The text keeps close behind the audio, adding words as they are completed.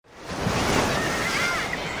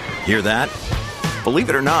Hear that?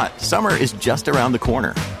 Believe it or not, summer is just around the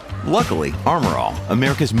corner. Luckily, Armor All,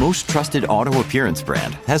 America's most trusted auto appearance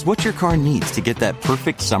brand, has what your car needs to get that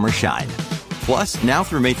perfect summer shine. Plus, now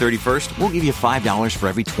through May 31st, we'll give you $5 for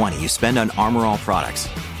every $20 you spend on Armor All products.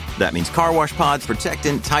 That means car wash pods,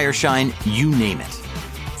 protectant, tire shine, you name it.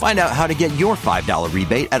 Find out how to get your $5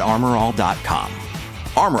 rebate at armorall.com.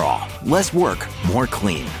 Armor All, less work, more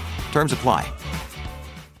clean. Terms apply.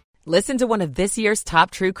 Listen to one of this year's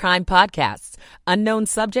top true crime podcasts. Unknown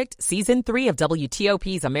Subject, Season 3 of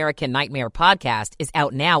WTOP's American Nightmare podcast is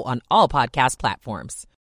out now on all podcast platforms.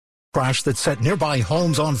 Crash that set nearby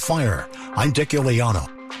homes on fire. I'm Dick Iuliano.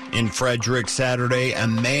 In Frederick, Saturday, a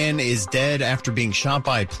man is dead after being shot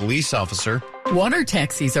by a police officer. Water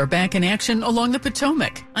taxis are back in action along the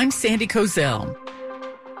Potomac. I'm Sandy Kozel.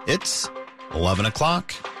 It's 11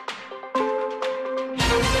 o'clock.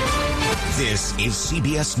 This is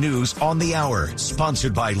CBS News on the Hour,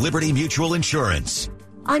 sponsored by Liberty Mutual Insurance.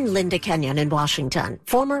 I'm Linda Kenyon in Washington.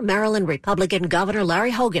 Former Maryland Republican Governor Larry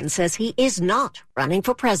Hogan says he is not running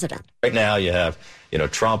for president. Right now you have,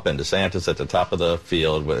 Trump and DeSantis at the top of the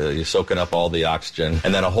field. You're soaking up all the oxygen,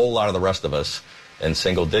 and then a whole lot of the rest of us in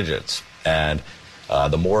single digits. And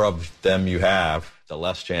the more of them you have, the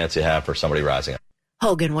less chance you have for somebody rising up.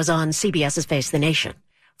 Hogan was on CBS's Face the Nation.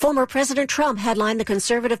 Former President Trump headlined the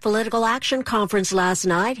Conservative Political Action Conference last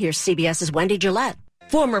night. Here's CBS's Wendy Gillette.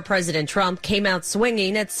 Former President Trump came out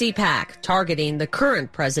swinging at CPAC, targeting the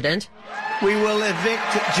current president. We will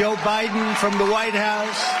evict Joe Biden from the White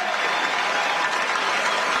House,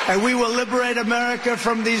 and we will liberate America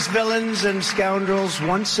from these villains and scoundrels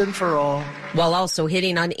once and for all. While also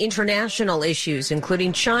hitting on international issues,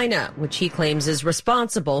 including China, which he claims is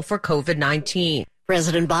responsible for COVID-19.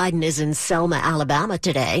 President Biden is in Selma, Alabama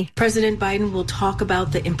today. President Biden will talk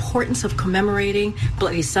about the importance of commemorating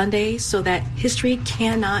Bloody Sunday so that history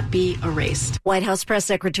cannot be erased. White House Press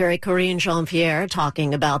Secretary Karine Jean-Pierre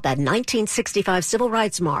talking about that 1965 Civil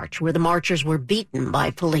Rights March where the marchers were beaten by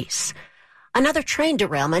police. Another train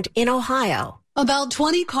derailment in Ohio. About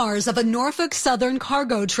 20 cars of a Norfolk Southern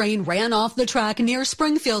cargo train ran off the track near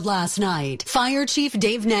Springfield last night. Fire Chief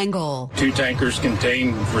Dave Nangle. 2 tankers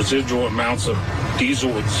contained residual amounts of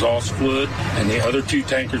diesel exhaust fluid, and the other 2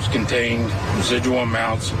 tankers contained residual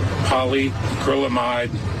amounts of polyacrylamide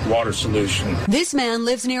water solution. This man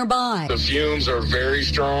lives nearby. The fumes are very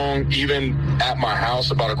strong, even at my house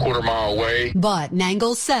about a quarter-mile away. But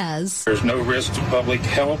Nangle says there's no risk to public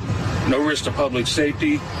health, no risk to public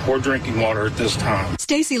safety, or drinking water at this time.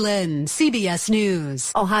 Stacey Lynn, CBS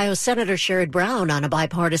News. Ohio Senator Sherrod Brown on a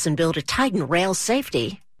bipartisan bill to tighten rail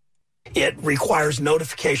safety. It requires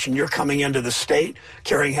notification. You're coming into the state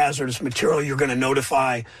carrying hazardous material. You're going to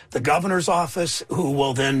notify the governor's office, who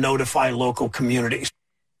will then notify local communities.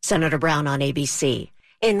 Senator Brown on ABC.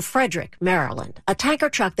 In Frederick, Maryland, a tanker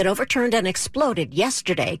truck that overturned and exploded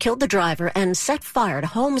yesterday killed the driver and set fire to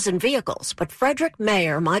homes and vehicles. But Frederick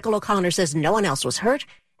Mayor Michael O'Connor says no one else was hurt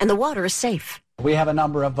and the water is safe. We have a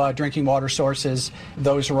number of drinking water sources.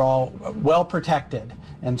 Those are all well protected.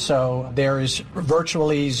 And so there is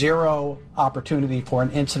virtually zero opportunity for an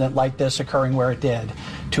incident like this occurring where it did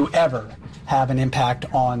to ever have an impact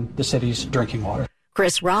on the city's drinking water.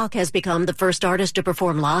 Chris Rock has become the first artist to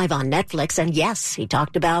perform live on Netflix. And yes, he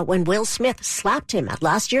talked about when Will Smith slapped him at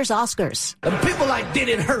last year's Oscars. And people like, did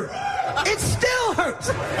it hurt? It still hurts.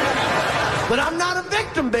 But I'm not a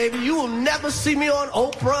victim, baby. You will never see me on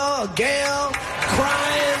Oprah or Gayle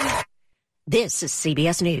crying. This is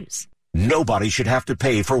CBS News. Nobody should have to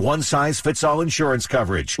pay for one-size-fits-all insurance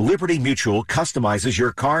coverage. Liberty Mutual customizes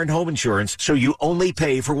your car and home insurance so you only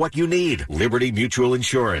pay for what you need. Liberty Mutual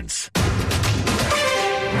Insurance.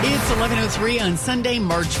 It's 11:03 on Sunday,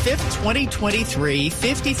 March 5th, 2023.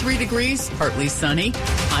 53 degrees, partly sunny.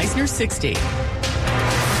 Highs near 60.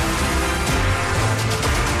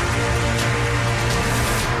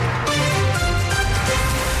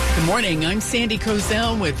 Good morning. I'm Sandy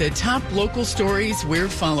Kozel with the top local stories we're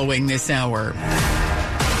following this hour.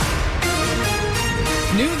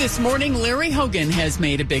 New this morning, Larry Hogan has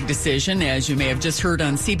made a big decision. As you may have just heard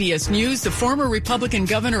on CBS News, the former Republican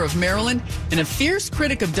governor of Maryland and a fierce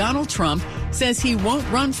critic of Donald Trump says he won't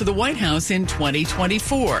run for the White House in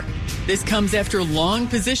 2024. This comes after long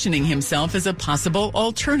positioning himself as a possible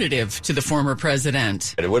alternative to the former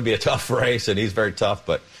president. It would be a tough race, and he's very tough,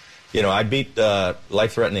 but I beat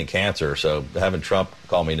life-threatening cancer, so having Trump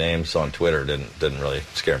call me names on Twitter didn't really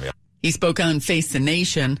scare me. He spoke on Face the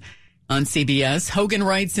Nation. On CBS, Hogan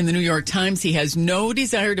writes in the New York Times he has no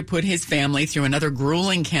desire to put his family through another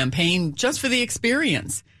grueling campaign just for the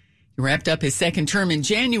experience. He wrapped up his second term in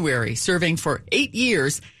January, serving for 8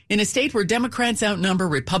 years in a state where Democrats outnumber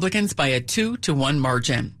Republicans by a 2-1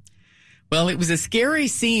 margin. Well, it was a scary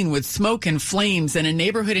scene with smoke and flames in a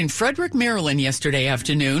neighborhood in Frederick, Maryland yesterday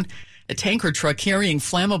afternoon. A tanker truck carrying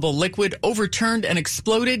flammable liquid overturned and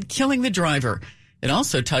exploded, killing the driver. It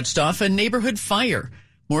also touched off a neighborhood fire.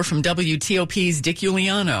 More from WTOP's Dick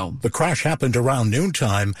Uliano. The crash happened around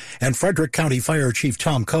noontime, and Frederick County Fire Chief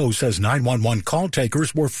Tom Coe says 911 call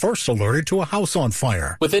takers were first alerted to a house on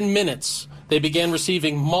fire. Within minutes, they began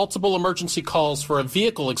receiving multiple emergency calls for a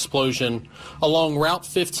vehicle explosion along Route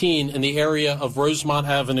 15 in the area of Rosemont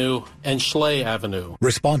Avenue and Schley Avenue.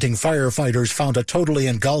 Responding firefighters found a totally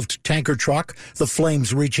engulfed tanker truck, the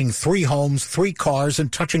flames reaching 3 homes, 3 cars,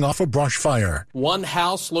 and touching off a brush fire. One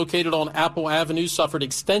house located on Apple Avenue suffered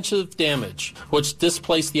extensive damage, which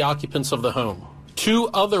displaced the occupants of the home. 2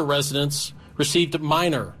 other residents received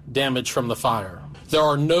minor damage from the fire. There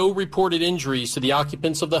are no reported injuries to the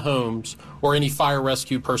occupants of the homes or any fire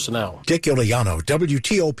rescue personnel. Dick Uliano,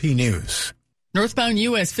 WTOP News. Northbound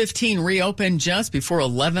US 15 reopened just before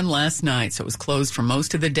 11 last night, so it was closed for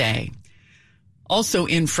most of the day. Also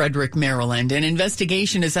in Frederick, Maryland, an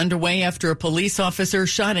investigation is underway after a police officer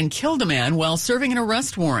shot and killed a man while serving an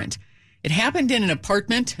arrest warrant. It happened in an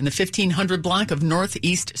apartment in the 1500 block of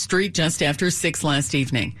Northeast Street just after 6 last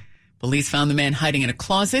evening. Police found the man hiding in a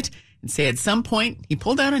closet and say at some point he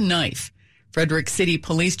pulled out a knife. Frederick City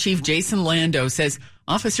Police Chief Jason Lando says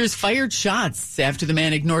officers fired shots after the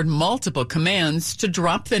man ignored multiple commands to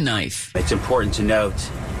drop the knife. It's important to note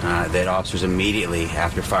that officers immediately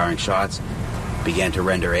after firing shots began to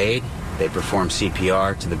render aid. They performed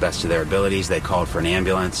CPR to the best of their abilities. They called for an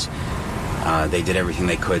ambulance. They did everything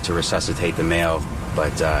they could to resuscitate the male,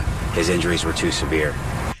 but his injuries were too severe.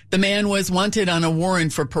 The man was wanted on a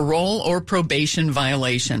warrant for parole or probation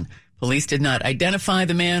violation. Police did not identify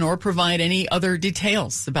the man or provide any other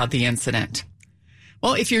details about the incident.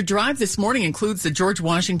 Well, if your drive this morning includes the George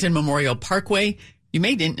Washington Memorial Parkway, you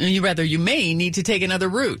may need to take another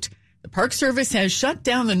route. The Park Service has shut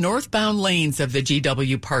down the northbound lanes of the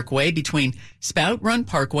GW Parkway between Spout Run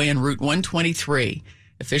Parkway and Route 123.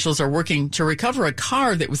 Officials are working to recover a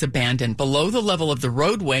car that was abandoned below the level of the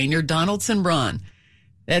roadway near Donaldson Run.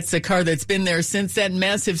 That's the car that's been there since that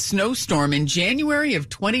massive snowstorm in January of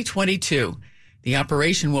 2022. The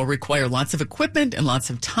operation will require lots of equipment and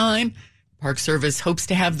lots of time. Park Service hopes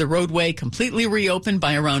to have the roadway completely reopened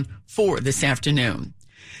by around 4 this afternoon.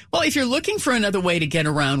 Well, if you're looking for another way to get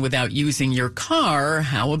around without using your car,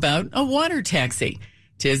 how about a water taxi?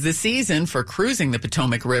 'Tis the season for cruising the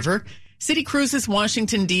Potomac River. City Cruises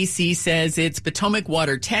Washington, D.C. says its Potomac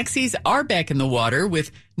water taxis are back in the water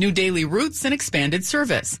with new daily routes and expanded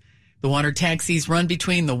service. The water taxis run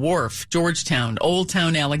between the Wharf, Georgetown, Old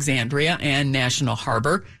Town Alexandria, and National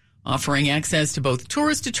Harbor, offering access to both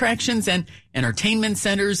tourist attractions and entertainment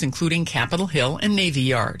centers, including Capitol Hill and Navy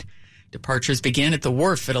Yard. Departures begin at the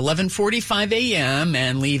Wharf at 11:45 a.m.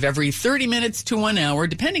 and leave every 30 minutes to 1 hour,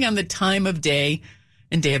 depending on the time of day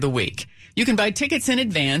and day of the week. You can buy tickets in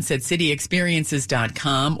advance at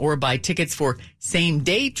cityexperiences.com or buy tickets for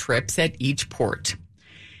same-day trips at each port.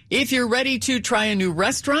 If you're ready to try a new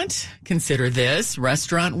restaurant, consider this.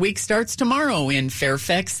 Restaurant Week starts tomorrow in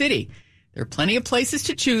Fairfax City. There are plenty of places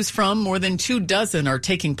to choose from. More than 24 are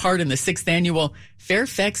taking part in the 6th annual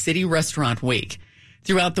Fairfax City Restaurant Week.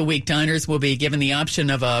 Throughout the week, diners will be given the option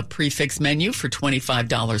of a prix-fixe menu for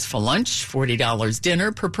 $25 for lunch, $40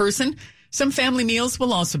 dinner per person. Some family meals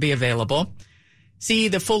will also be available. See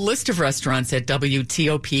the full list of restaurants at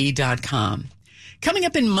WTOP.com. Coming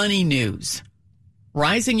up in Money News,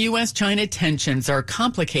 rising U.S.-China tensions are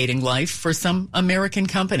complicating life for some American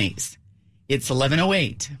companies. It's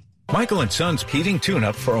 11:08. Michael & Son's heating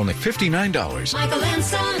tune-up for only $59. Michael &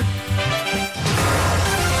 Son.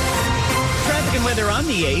 Traffic and weather on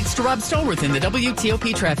the 8s to Rob Stolworth in the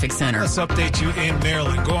WTOP Traffic Center. Let's update you in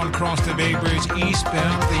Maryland. Going across the Bay Bridge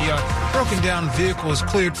eastbound, the broken down vehicle is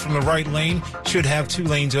cleared from the right lane. Should have 2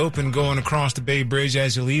 lanes open going across the Bay Bridge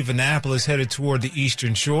as you leave Annapolis headed toward the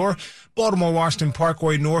eastern shore. Baltimore-Washington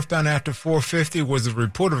Parkway northbound after 450 was a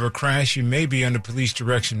report of a crash. You may be under police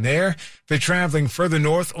direction there. If you're traveling further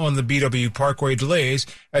north on the BW Parkway, delays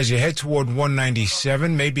as you head toward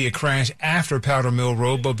 197. Maybe a crash after Powder Mill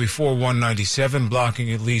Road, but before 197,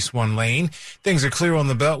 blocking at least 1 lane. Things are clear on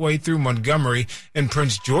the Beltway through Montgomery and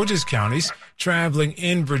Prince George's counties. Traveling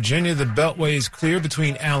in Virginia, the Beltway is clear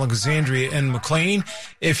between Alexandria and McLean.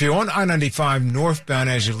 If you're on I-95 northbound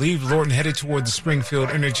as you leave Lorton headed toward the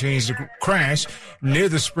Springfield interchange, the crash near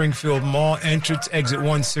the Springfield Mall entrance, exit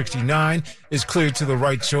 169, is cleared to the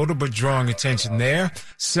right shoulder, but drawing attention there.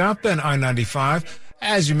 Southbound I-95,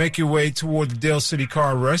 As you make your way toward the Dale City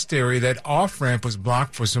car arrest area, that off-ramp was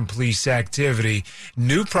blocked for some police activity.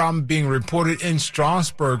 New problem being reported in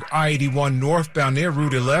Strasburg, I-81 northbound near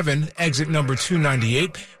Route 11, exit number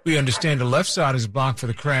 298. We understand the left side is blocked for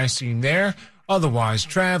the crash scene there. Otherwise,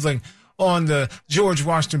 traveling on the George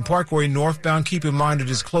Washington Parkway northbound, keep in mind it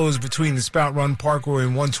is closed between the Spout Run Parkway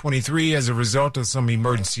and 123 as a result of some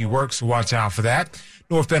emergency work, so watch out for that.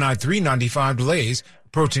 Northbound I-395 delays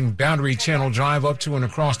approaching Boundary Channel Drive up to and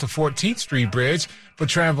across the 14th Street Bridge, but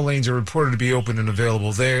travel lanes are reported to be open and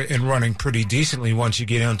available there and running pretty decently once you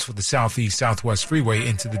get onto the Southeast-Southwest Freeway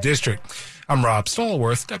into the district. I'm Rob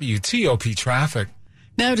Stallworth, WTOP Traffic.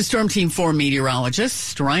 Now to Storm Team 4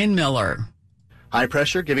 meteorologist Ryan Miller. High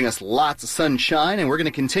pressure giving us lots of sunshine, and we're going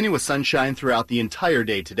to continue with sunshine throughout the entire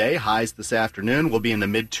day today. Highs this afternoon will be in the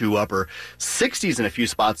mid to upper 60s in a few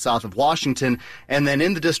spots south of Washington, and then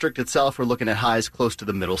in the district itself, we're looking at highs close to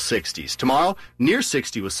the middle 60s. Tomorrow, near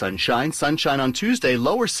 60 with sunshine. Sunshine on Tuesday,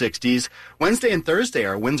 lower 60s. Wednesday and Thursday,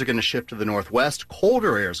 our winds are going to shift to the northwest.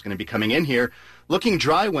 Colder air is going to be coming in here. Looking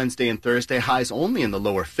dry Wednesday and Thursday, highs only in the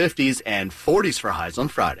lower 50s and 40s for highs on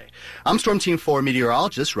Friday. I'm Storm Team 4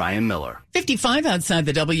 meteorologist Ryan Miller. 55 outside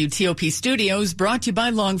the WTOP studios, brought to you by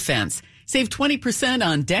Long Fence. Save 20%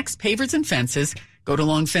 on decks, pavers, and fences. Go to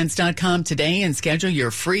longfence.com today and schedule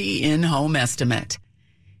your free in-home estimate.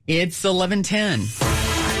 It's 11:10.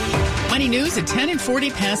 Money news at 10 and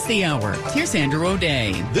 40 past the hour. Here's Andrew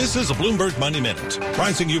O'Day. This is a Bloomberg Money Minute.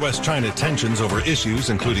 Rising U.S.-China tensions over issues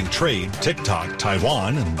including trade, TikTok,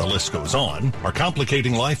 Taiwan, and the list goes on, are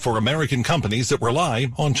complicating life for American companies that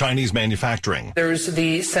rely on Chinese manufacturing. There's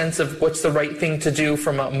the sense of what's the right thing to do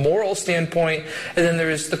from a moral standpoint, and then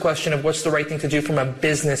there's the question of what's the right thing to do from a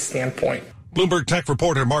business standpoint. Bloomberg Tech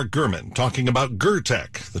reporter Mark Gurman talking about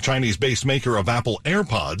Gertech, the Chinese-based maker of Apple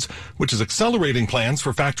AirPods, which is accelerating plans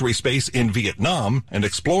for factory space in Vietnam and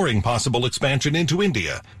exploring possible expansion into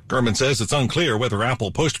India. Gurman says it's unclear whether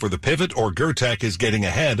Apple pushed for the pivot or Gertech is getting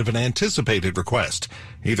ahead of an anticipated request.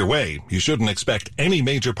 Either way, you shouldn't expect any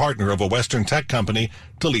major partner of a Western tech company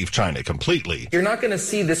to leave China completely. You're not going to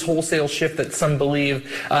see this wholesale shift that some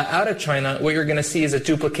believe out of China. What you're going to see is a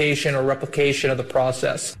duplication or replication of the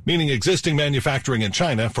process. Meaning existing manufacturing in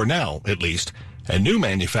China, for now at least, and new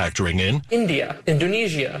manufacturing in India,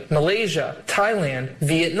 Indonesia, Malaysia, Thailand,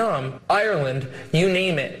 Vietnam, Ireland, you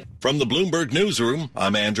name it. From the Bloomberg Newsroom,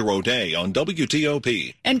 I'm Andrew O'Day on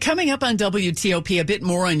WTOP. And coming up on WTOP, a bit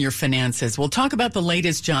more on your finances. We'll talk about the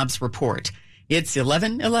latest jobs report. It's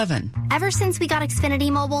 11:11. Ever since we got Xfinity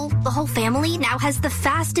Mobile, the whole family now has the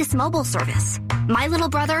fastest mobile service. My little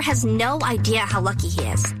brother has no idea how lucky he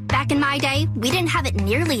is. Back in my day, we didn't have it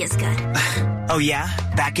nearly as good. Oh yeah?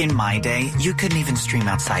 Back in my day, you couldn't even stream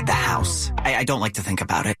outside the house. I don't like to think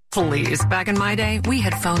about it. Please, back in my day, we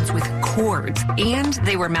had phones with cords, and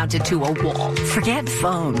they were mounted to a wall. Forget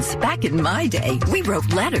phones. Back in my day, we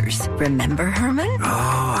wrote letters. Remember, Herman?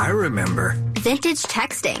 Oh, I remember. Vintage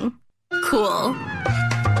texting. Cool.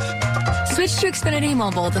 Switch to Xfinity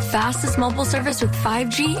Mobile, the fastest mobile service with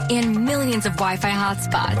 5G and millions of Wi-Fi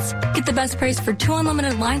hotspots. Get the best price for 2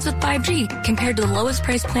 unlimited lines with 5G compared to the lowest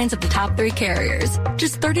price plans of the top 3 carriers.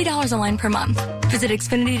 Just $30 a line per month. Visit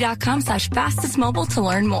Xfinity.com/fastestmobile to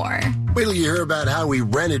learn more. Wait till you hear about how we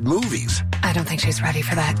rented movies. I don't think she's ready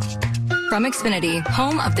for that. From Xfinity,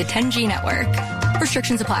 home of the 10G network.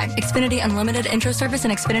 Restrictions apply. Xfinity Unlimited intro service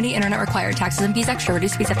and Xfinity Internet required. Taxes and fees extra.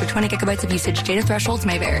 Reduced fees after 20 gigabytes of usage. Data thresholds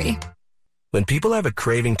may vary. When people have a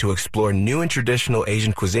craving to explore new and traditional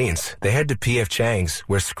Asian cuisines, they head to P.F. Chang's,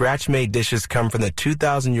 where scratch-made dishes come from the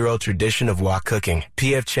 2,000-year-old tradition of wok cooking.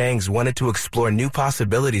 P.F. Chang's wanted to explore new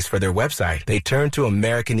possibilities for their website. They turned to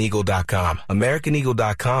AmericanEagle.com.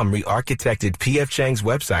 AmericanEagle.com re-architected P.F. Chang's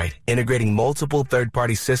website, integrating multiple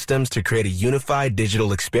third-party systems to create a unified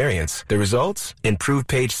digital experience. The results? Improved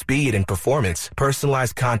page speed and performance,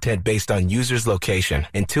 personalized content based on users' location,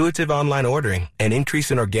 intuitive online ordering, an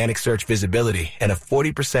increase in organic search visibility, and a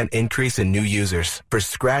 40% increase in new users. For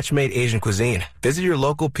scratch-made Asian cuisine, visit your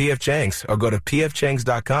local P.F. Chang's or go to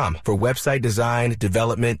pfchangs.com for website design,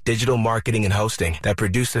 development, digital marketing, and hosting that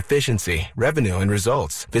produce efficiency, revenue, and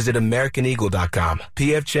results. Visit AmericanEagle.com.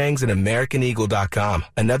 P.F. Chang's and AmericanEagle.com.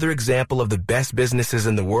 Another example of the best businesses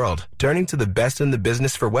in the world, turning to the best in the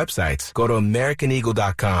business for websites. Go to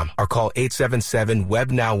AmericanEagle.com or call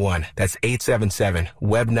 877-WEB-NOW1. That's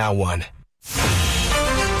 877-WEB-NOW1.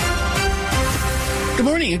 Good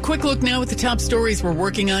morning. A quick look now at the top stories we're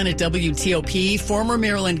working on at WTOP. Former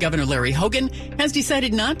Maryland Governor Larry Hogan has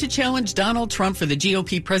decided not to challenge Donald Trump for the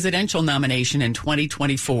GOP presidential nomination in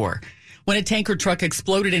 2024. When a tanker truck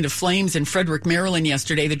exploded into flames in Frederick, Maryland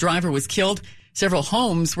yesterday, the driver was killed. Several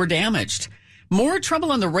homes were damaged. More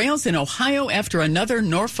trouble on the rails in Ohio after another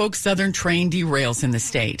Norfolk Southern train derails in the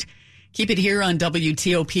state. Keep it here on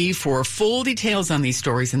WTOP for full details on these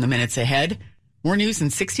stories in the minutes ahead. More news in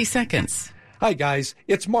 60 seconds. Hi, guys.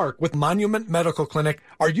 It's Mark with Monument Medical Clinic.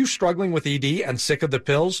 Are you struggling with ED and sick of the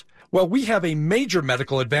pills? Well, we have a major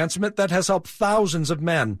medical advancement that has helped thousands of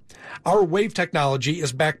men. Our WAVE technology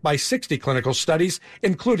is backed by 60 clinical studies,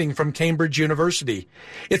 including from Cambridge University.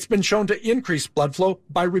 It's been shown to increase blood flow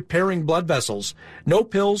by repairing blood vessels. No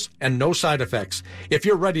pills and no side effects. If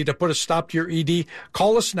you're ready to put a stop to your ED,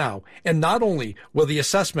 call us now. And not only will the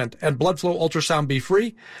assessment and blood flow ultrasound be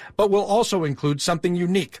free, but we'll also include something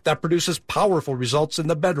unique that produces powerful results in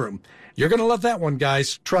the bedroom. You're going to love that one,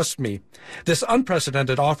 guys. Trust me. This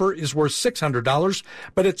unprecedented offer is worth $600,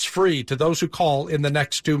 but it's free to those who call in the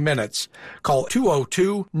next 2 minutes. Call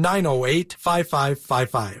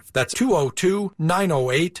 202-908-5555. That's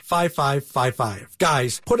 202-908-5555.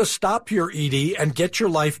 Guys, put a stop to your ED and get your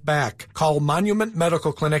life back. Call Monument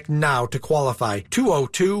Medical Clinic now to qualify.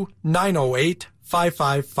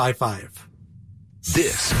 202-908-5555.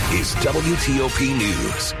 This is WTOP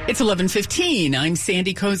News. It's 11:15. I'm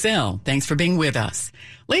Sandy Kozel. Thanks for being with us.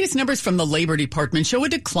 Latest numbers from the Labor Department show a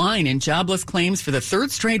decline in jobless claims for the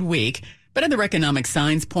third straight week, but other economic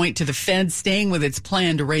signs point to the Fed staying with its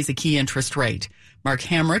plan to raise a key interest rate. Mark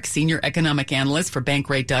Hamrick, senior economic analyst for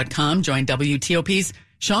Bankrate.com, joined WTOP's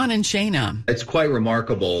Sean and Shayna. It's quite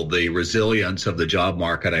remarkable, the resilience of the job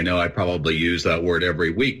market. I know I probably use that word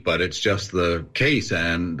every week, but it's just the case,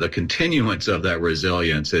 and the continuance of that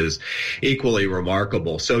resilience is equally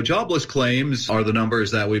remarkable. So jobless claims are the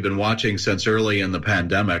numbers that we've been watching since early in the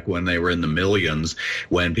pandemic, when they were in the millions,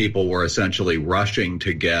 when people were essentially rushing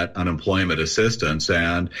to get unemployment assistance.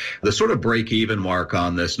 And the sort of break-even mark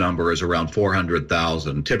on this number is around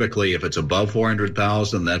 400,000. Typically, if it's above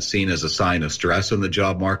 400,000, that's seen as a sign of stress in the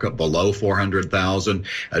job market. Below 400,000,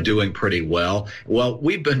 doing pretty well. Well,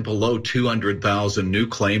 we've been below 200,000 new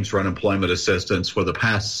claims for unemployment assistance for the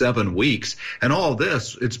past 7 weeks. And all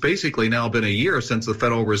this, it's basically now been a year since the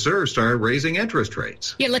Federal Reserve started raising interest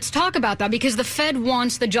rates. Yeah, let's talk about that, because the Fed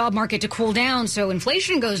wants the job market to cool down so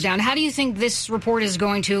inflation goes down. How do you think this report is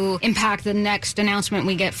going to impact the next announcement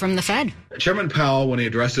we get from the Fed? Chairman Powell, when he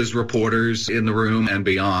addresses reporters in the room and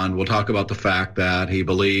beyond, will talk about the fact that he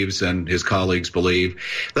believes, and his colleagues believe,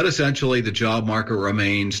 that essentially the job market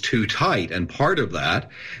remains too tight. And part of that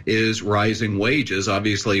is rising wages,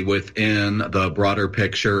 obviously within the broader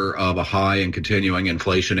picture of a high and continuing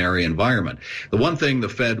inflationary environment. The one thing the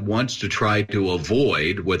Fed wants to try to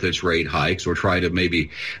avoid with its rate hikes, or try to maybe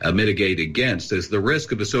mitigate against, is the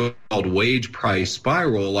risk of a so-called wage price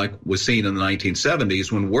spiral like was seen in the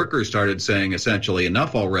 1970s, when workers started saying essentially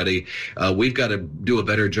enough already, we've got to do a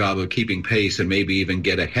better job of keeping pace and maybe even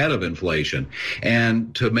get ahead of inflation. And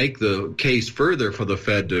to make the case further for the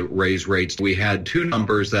Fed to raise rates, we had two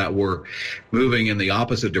numbers that were moving in the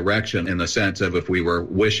opposite direction, in the sense of if we were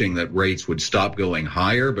wishing that rates would stop going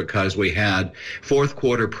higher, because we had fourth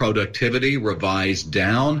quarter productivity revised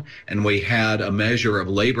down and we had a measure of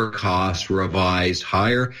labor costs revised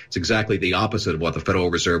higher. It's exactly the opposite of what the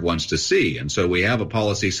Federal Reserve wants to see. And so we have a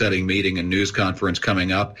policy setting meeting and news conference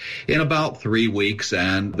coming up in about 3 weeks.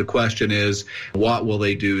 And the question is, what will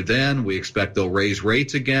they do then? We expect they'll raise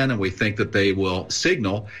rates again, and we think that they will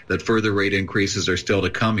signal that further rate increases are still to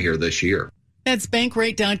come here this year. That's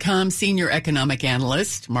Bankrate.com senior economic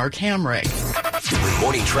analyst Mark Hamrick. When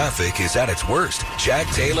morning traffic is at its worst, Jack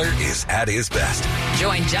Taylor is at his best.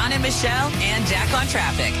 Join John and Michelle and Jack on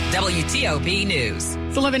Traffic. WTOP News.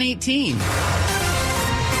 It's 11:18.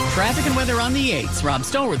 Traffic and weather on the 8s. Rob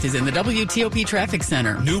Stolworth is in the WTOP Traffic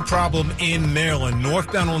Center. New problem in Maryland.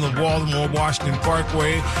 Northbound on the Baltimore-Washington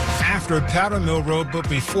Parkway after Powder Mill Road, but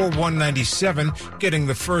before 197. Getting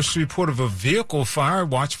the first report of a vehicle fire.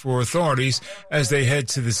 Watch for authorities as they head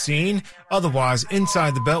to the scene. Otherwise,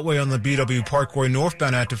 inside the Beltway on the BW Parkway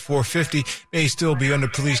northbound at the 450 may still be under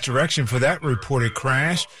police direction for that reported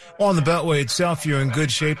crash. On the Beltway itself, you're in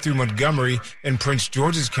good shape through Montgomery and Prince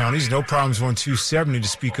George's counties. No problems on 270 to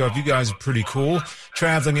speak of. You guys are pretty cool.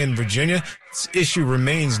 Traveling in Virginia, this issue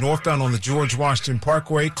remains northbound on the George Washington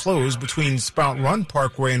Parkway, closed between Spout Run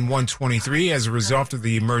Parkway and 123 as a result of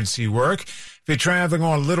the emergency work. If you're traveling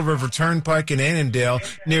on Little River Turnpike in Annandale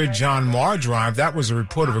near John Marr Drive, that was a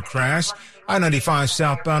report of a crash. I-95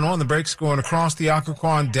 southbound on the brakes going across the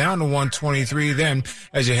Occoquan down to 123. Then,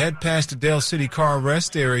 as you head past the Dale City Car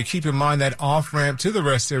Rest Area, keep in mind that off-ramp to the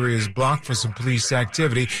rest area is blocked for some police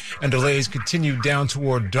activity, and delays continue down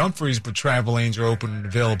toward Dumfries, but travel lanes are open and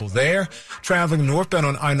available there. Traveling northbound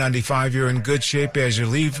on I-95, you're in good shape as you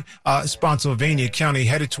leave Spotsylvania County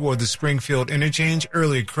headed toward the Springfield interchange.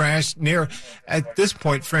 Earlier crash near At this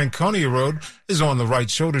point, Franconia Road is on the right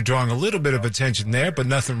shoulder, drawing a little bit of attention there, but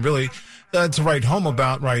nothing really to write home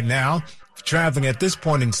about right now. Traveling at this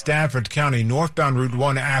point in Stafford County, northbound Route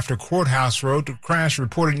 1 after Courthouse Road, a crash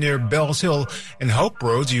reported near Bells Hill and Hope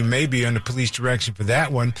Roads. You may be under police direction for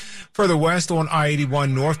that one. Further west on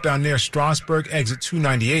I-81 northbound near Strasburg, exit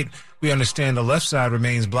 298. We understand the left side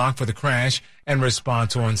remains blocked for the crash and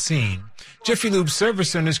response on scene. Jiffy Lube service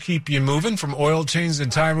centers keep you moving, from oil changes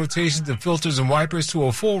and tire rotations to filters and wipers to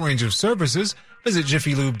a full range of services. Visit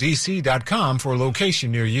JiffyLubeDC.com for a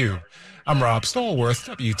location near you. I'm Rob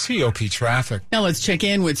Stallworth, WTOP Traffic. Now let's check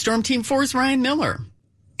in with Storm Team 4's Ryan Miller.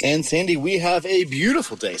 And Sandy, we have a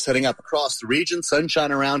beautiful day setting up across the region,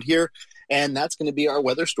 sunshine around here, and that's going to be our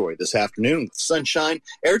weather story this afternoon. With sunshine,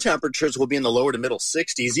 air temperatures will be in the lower to middle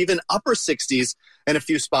 60s, even upper 60s, and a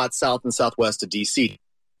few spots south and southwest of D.C.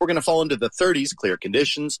 We're going to fall into the 30s, clear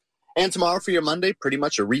conditions. And tomorrow for your Monday, pretty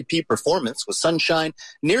much a repeat performance with sunshine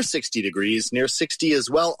near 60 degrees, near 60 as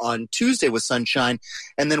well on Tuesday with sunshine.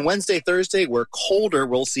 And then Wednesday, Thursday, we're colder.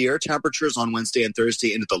 We'll see air temperatures on Wednesday and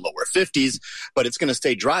Thursday into the lower 50s, but it's going to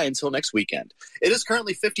stay dry until next weekend. It is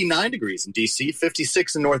currently 59 degrees in D.C.,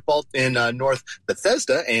 56 in North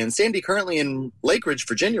Bethesda, and Sandy currently in Lake Ridge,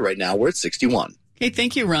 Virginia right now. We're at 61. Hey,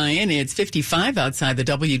 thank you, Ryan. It's 55 outside the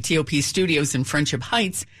WTOP studios in Friendship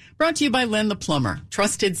Heights. Brought to you by Len the Plumber.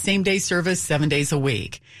 Trusted same-day service 7 days a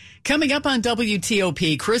week. Coming up on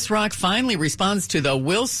WTOP, Chris Rock finally responds to the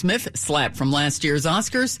Will Smith slap from last year's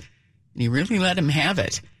Oscars, and he really let him have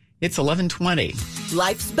it. It's 11:20.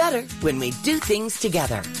 Life's better when we do things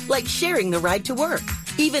together, like sharing the ride to work.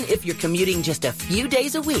 Even if you're commuting just a few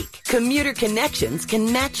days a week, Commuter Connections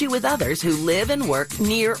can match you with others who live and work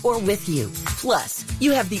near or with you. Plus,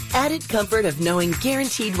 you have the added comfort of knowing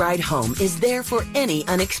Guaranteed Ride Home is there for any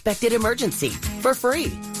unexpected emergency for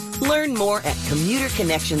free. Learn more at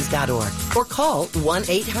commuterconnections.org or call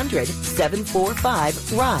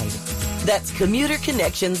 1-800-745-RIDE. That's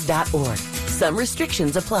commuterconnections.org. Some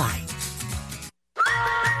restrictions apply.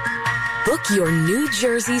 Book your New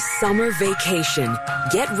Jersey summer vacation.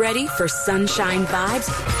 Get ready for sunshine vibes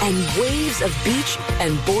and waves of beach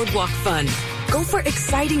and boardwalk fun. Go for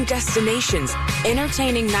exciting destinations,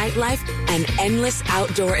 entertaining nightlife, and endless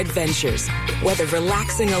outdoor adventures. Whether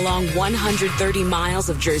relaxing along 130 miles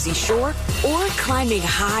of Jersey Shore or climbing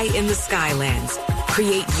high in the Skylands.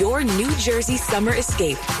 Create your New Jersey summer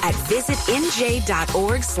escape at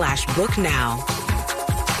visitnj.org/booknow.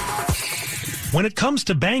 When it comes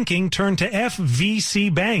to banking, turn to FVC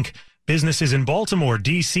Bank. Businesses in Baltimore,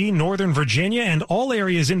 D.C., Northern Virginia, and all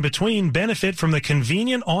areas in between benefit from the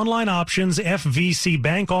convenient online options FVC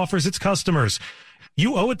Bank offers its customers.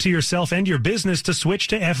 You owe it to yourself and your business to switch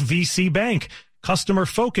to FVC Bank.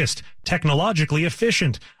 Customer-focused, technologically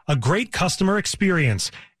efficient, a great customer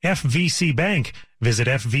experience. FVC Bank. Visit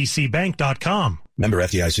FVCbank.com. Member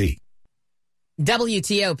FDIC.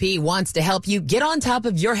 WTOP wants to help you get on top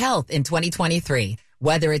of your health in 2023.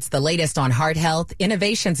 Whether it's the latest on heart health,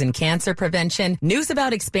 innovations in cancer prevention, news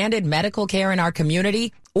about expanded medical care in our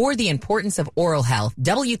community, or the importance of oral health,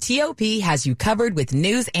 WTOP has you covered with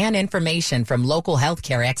news and information from local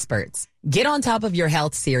healthcare experts. Get on Top of Your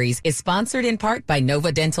Health series is sponsored in part by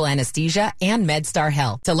Nova Dental Anesthesia and MedStar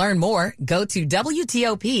Health. To learn more, go to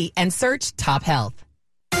WTOP and search Top Health.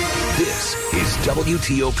 This is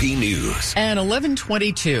WTOP News. At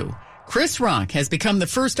 11:22, Chris Rock has become the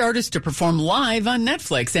first artist to perform live on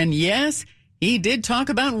Netflix. And yes, he did talk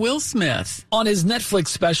about Will Smith. On his Netflix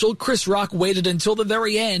special, Chris Rock waited until the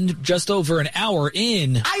very end, just over an hour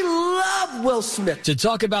in. I love Will Smith. To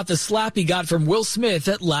talk about the slap he got from Will Smith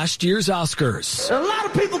at last year's Oscars. And a lot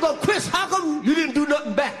of people go, Chris, how come you didn't do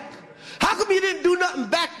nothing back? How come you didn't do nothing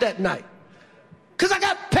back that night? Because I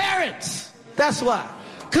got parents. That's why.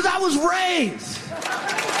 Because I was raised.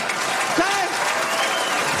 Okay?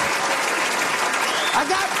 I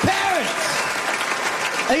got parents.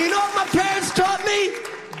 And you know what my parents taught me?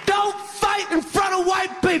 Don't fight in front of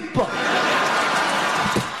white people.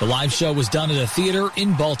 The live show was done at a theater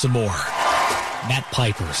in Baltimore. Matt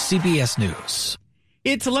Piper, CBS News.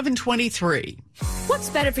 It's 11:23. What's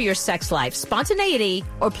better for your sex life, spontaneity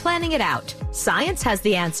or planning it out? Science has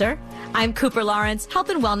the answer. I'm Cooper Lawrence, health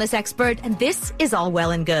and wellness expert, and this is All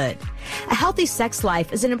Well and Good. A healthy sex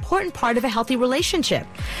life is an important part of a healthy relationship.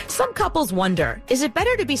 Some couples wonder, is it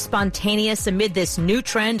better to be spontaneous amid this new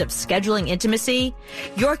trend of scheduling intimacy?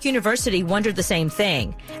 York University wondered the same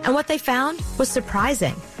thing, and what they found was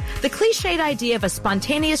surprising. The cliched idea of a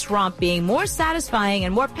spontaneous romp being more satisfying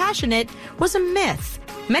and more passionate was a myth.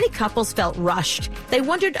 Many couples felt rushed. They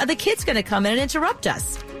wondered, are the kids going to come in and interrupt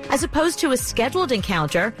us? as opposed to a scheduled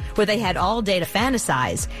encounter where they had all day to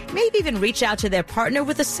fantasize, maybe even reach out to their partner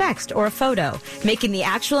with a sext or a photo, making the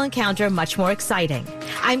actual encounter much more exciting.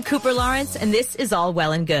 I'm Cooper Lawrence, and this is All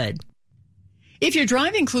Well and Good. If your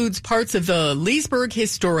drive includes parts of the Leesburg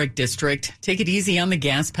Historic District, take it easy on the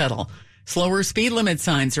gas pedal. Slower speed limit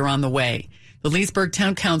signs are on the way. The Leesburg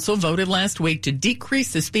Town Council voted last week to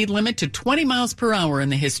decrease the speed limit to 20 miles per hour in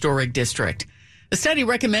the historic district. The study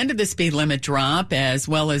recommended the speed limit drop as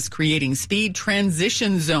well as creating speed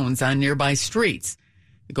transition zones on nearby streets.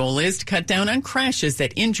 The goal is to cut down on crashes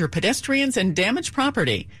that injure pedestrians and damage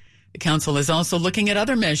property. The council is also looking at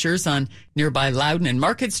other measures on nearby Loudon and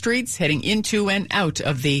Market Streets heading into and out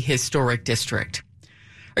of the historic district.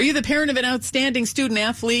 Are you the parent of an outstanding student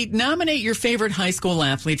athlete? Nominate your favorite high school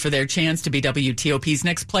athlete for their chance to be WTOP's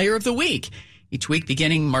next player of the week. Each week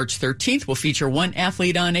beginning March 13th, we'll feature one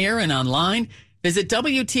athlete on air and online. Visit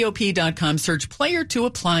WTOP.com, search player to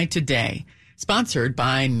apply today. Sponsored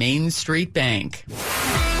by Main Street Bank.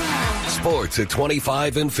 Sports at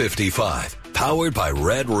 25 and 55. Powered by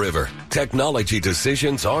Red River. Technology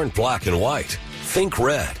decisions aren't black and white. Think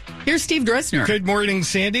red. Here's Steve Dresner. Good morning,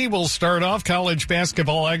 Sandy. We'll start off college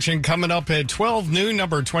basketball action coming up at 12 noon.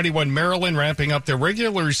 Number 21, Maryland, wrapping up their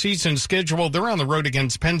regular season schedule. They're on the road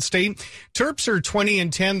against Penn State. Terps are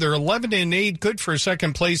 20-10. They're 11-8, good for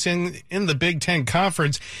second place in the Big Ten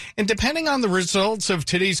Conference. And depending on the results of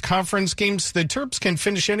today's conference games, the Terps can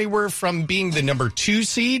finish anywhere from being the number 2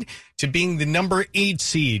 seed to being the number 8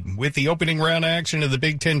 seed, with the opening round action of the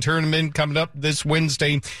Big Ten tournament coming up this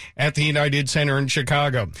Wednesday at the United Center in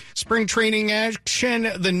Chicago. Spring training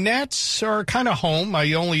action, the Nets are kind of home.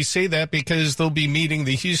 I only say that because they'll be meeting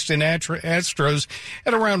the Houston Astros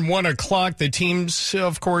at around 1 o'clock. The teams,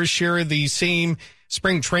 of course, share the same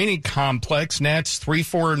spring training complex. Nats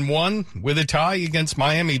 3-4-1 with a tie against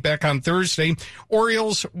Miami back on Thursday.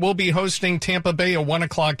 Orioles will be hosting Tampa Bay, a 1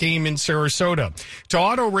 o'clock game in Sarasota. To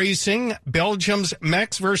auto racing, Belgium's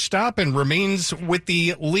Max Verstappen remains with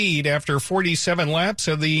the lead after 47 laps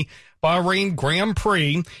of the Bahrain Grand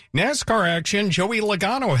Prix. NASCAR action, Joey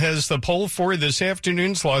Logano has the pole for this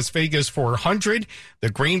afternoon's Las Vegas 400. The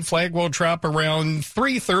green flag will drop around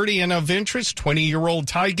 3:30, and of interest, 20-year-old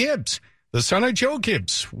Ty Gibbs, the son of Joe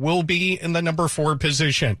Gibbs, will be in the number 4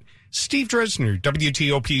 position. Steve Dresner,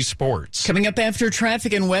 WTOP Sports. Coming up after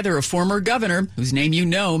traffic and weather, a former governor, whose name you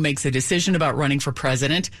know, makes a decision about running for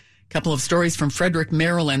president. A couple of stories from Frederick,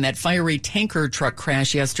 Maryland, that fiery tanker truck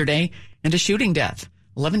crash yesterday, and a shooting death.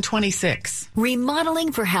 11:26.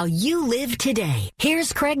 Remodeling for how you live today.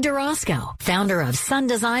 Here's Craig DeRosco, founder of Sun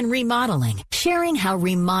Design Remodeling, sharing how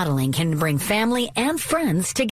remodeling can bring family and friends together.